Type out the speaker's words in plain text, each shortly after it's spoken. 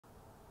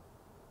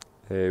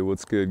Hey,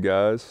 what's good,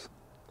 guys?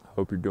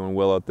 Hope you're doing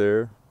well out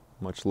there.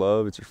 Much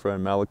love. It's your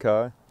friend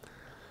Malachi.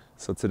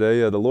 So today,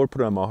 the Lord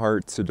put it on my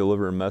heart to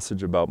deliver a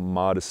message about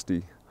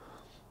modesty.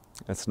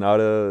 It's not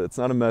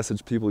a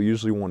message people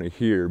usually want to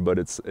hear, but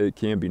it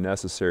can be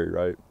necessary,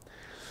 right?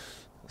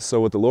 So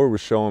what the Lord was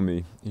showing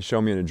me, He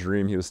showed me in a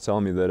dream. He was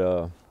telling me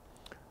that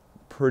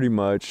pretty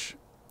much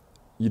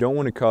you don't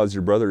want to cause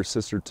your brother or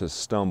sister to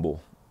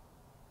stumble,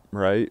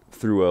 right,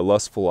 through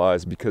lustful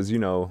eyes, because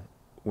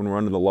when we're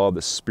under the law of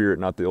the Spirit,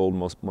 not the old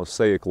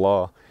Mosaic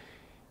law,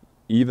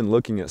 even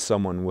looking at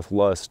someone with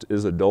lust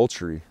is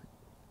adultery,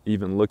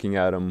 even looking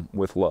at them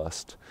with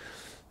lust.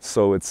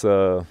 So it's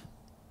a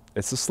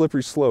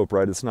slippery slope,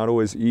 right? It's not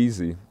always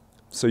easy.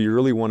 So you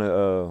really want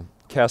to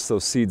cast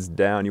those seeds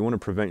down. You want to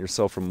prevent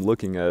yourself from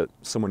looking at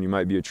someone you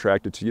might be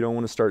attracted to. You don't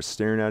want to start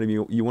staring at them.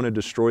 You want to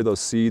destroy those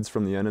seeds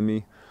from the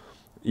enemy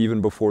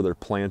even before they're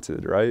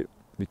planted, right?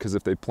 Because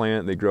if they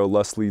plant, they grow.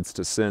 Lust leads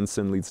to sin.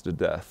 Sin leads to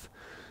death.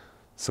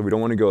 So we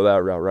don't want to go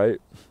that route, right?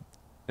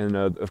 And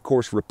of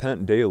course,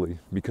 repent daily,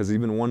 because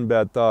even one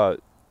bad thought,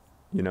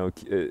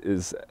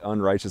 is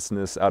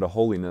unrighteousness out of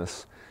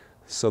holiness.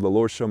 So the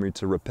Lord showed me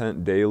to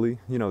repent daily.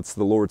 It's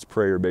the Lord's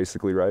Prayer,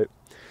 basically, right?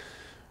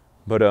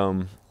 But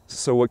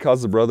so what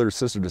causes a brother or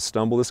sister to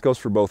stumble? This goes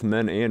for both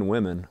men and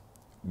women.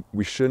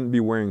 We shouldn't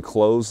be wearing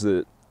clothes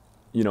that,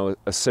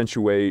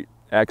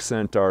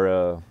 accent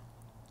our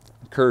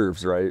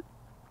curves, right?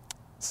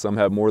 Some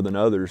have more than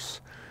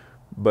others.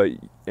 But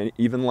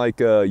even like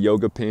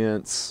yoga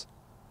pants,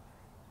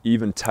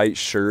 even tight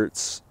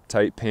shirts,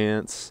 tight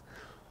pants,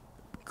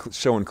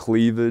 showing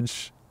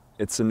cleavage,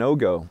 it's a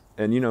no-go.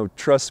 And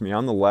trust me,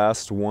 I'm the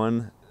last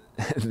one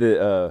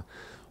that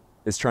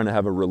is trying to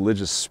have a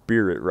religious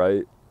spirit,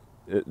 right?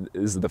 It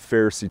is the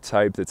Pharisee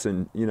type that's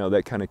in,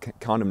 that kind of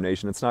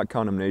condemnation. It's not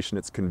condemnation,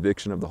 it's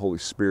conviction of the Holy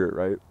Spirit,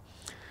 right?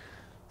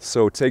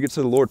 So take it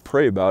to the Lord,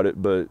 pray about it.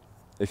 But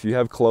if you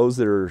have clothes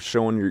that are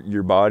showing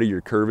your body,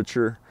 your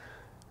curvature,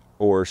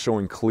 or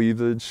showing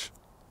cleavage,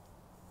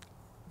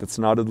 that's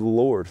not of the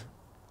Lord.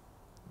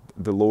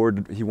 The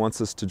Lord, He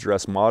wants us to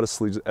dress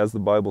modestly, as the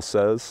Bible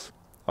says.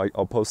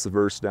 I'll post the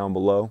verse down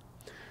below.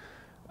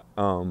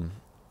 And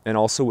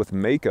also with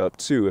makeup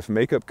too. If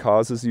makeup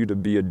causes you to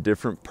be a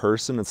different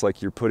person, it's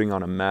like you're putting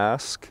on a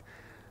mask,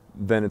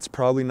 then it's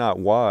probably not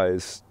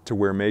wise to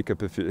wear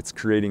makeup if it's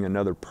creating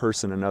another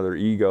person, another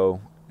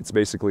ego. It's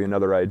basically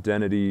another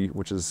identity,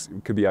 which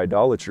could be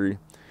idolatry.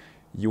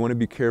 You want to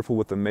be careful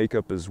with the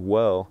makeup as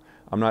well.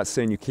 I'm not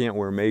saying you can't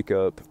wear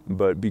makeup,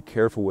 but be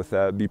careful with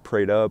that. Be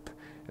prayed up,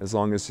 as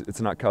long as it's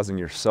not causing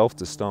yourself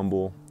to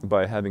stumble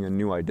by having a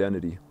new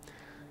identity.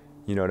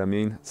 You know what I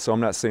mean? So I'm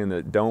not saying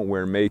that don't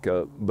wear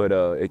makeup, but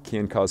it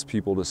can cause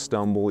people to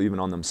stumble even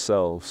on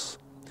themselves.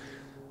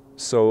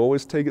 So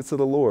always take it to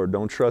the Lord.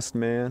 Don't trust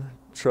man.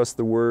 Trust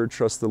the Word.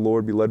 Trust the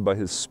Lord. Be led by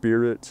His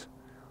Spirit.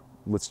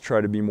 Let's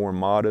try to be more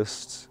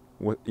modest.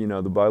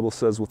 The Bible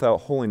says,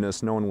 without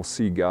holiness, no one will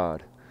see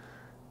God.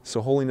 So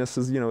holiness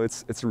is,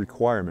 it's a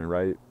requirement,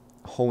 right?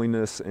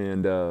 Holiness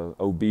and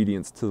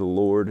obedience to the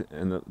Lord,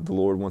 and the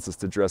Lord wants us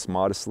to dress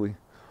modestly.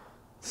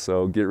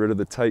 So get rid of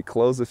the tight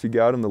clothes if you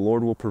got them. The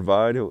Lord will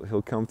provide.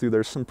 He'll come through.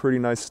 There's some pretty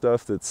nice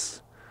stuff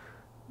that's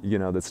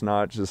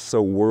not just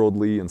so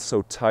worldly and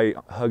so tight,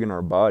 hugging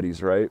our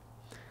bodies, right?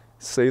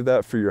 Save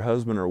that for your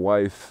husband or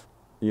wife,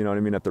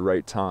 at the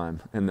right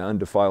time, in the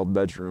undefiled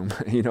bedroom.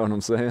 You know what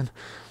I'm saying?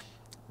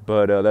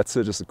 But that's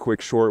it, just a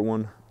quick, short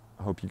one.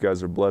 I hope you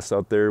guys are blessed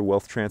out there.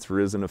 Wealth transfer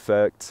is in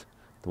effect.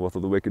 The wealth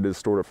of the wicked is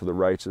stored up for the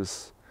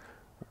righteous.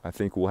 I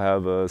think we'll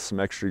have some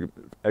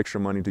extra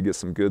money to get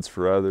some goods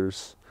for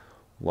others.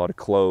 A lot of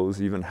clothes,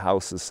 even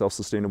houses,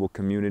 self-sustainable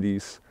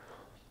communities,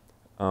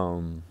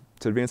 to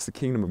advance the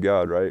kingdom of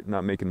God, right?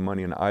 Not making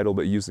money an idol,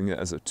 but using it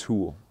as a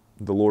tool.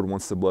 The Lord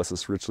wants to bless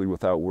us richly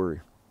without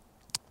worry.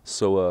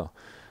 So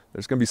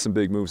there's going to be some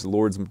big moves. The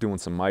Lord's doing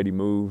some mighty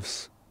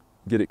moves.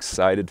 Get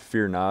excited,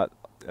 fear not.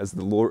 As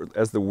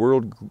the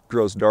world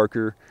grows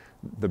darker,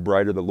 the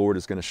brighter the Lord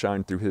is going to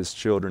shine through His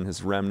children,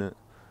 His remnant.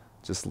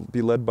 Just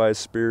be led by His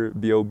Spirit,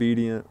 be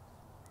obedient,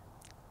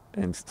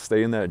 and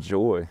stay in that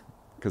joy,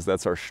 because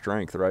that's our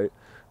strength, right?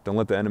 Don't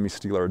let the enemy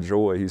steal our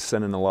joy. He's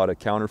sending a lot of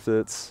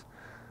counterfeits,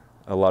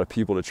 a lot of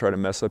people to try to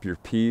mess up your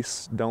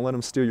peace. Don't let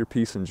them steal your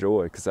peace and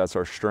joy, because that's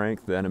our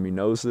strength. The enemy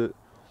knows it.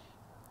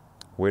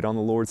 Wait on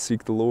the Lord,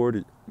 seek the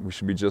Lord. We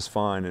should be just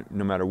fine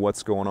no matter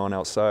what's going on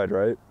outside,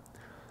 right?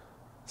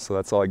 So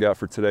that's all I got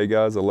for today,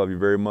 guys. I love you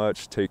very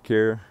much. Take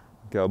care.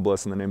 God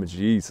bless in the name of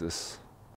Jesus.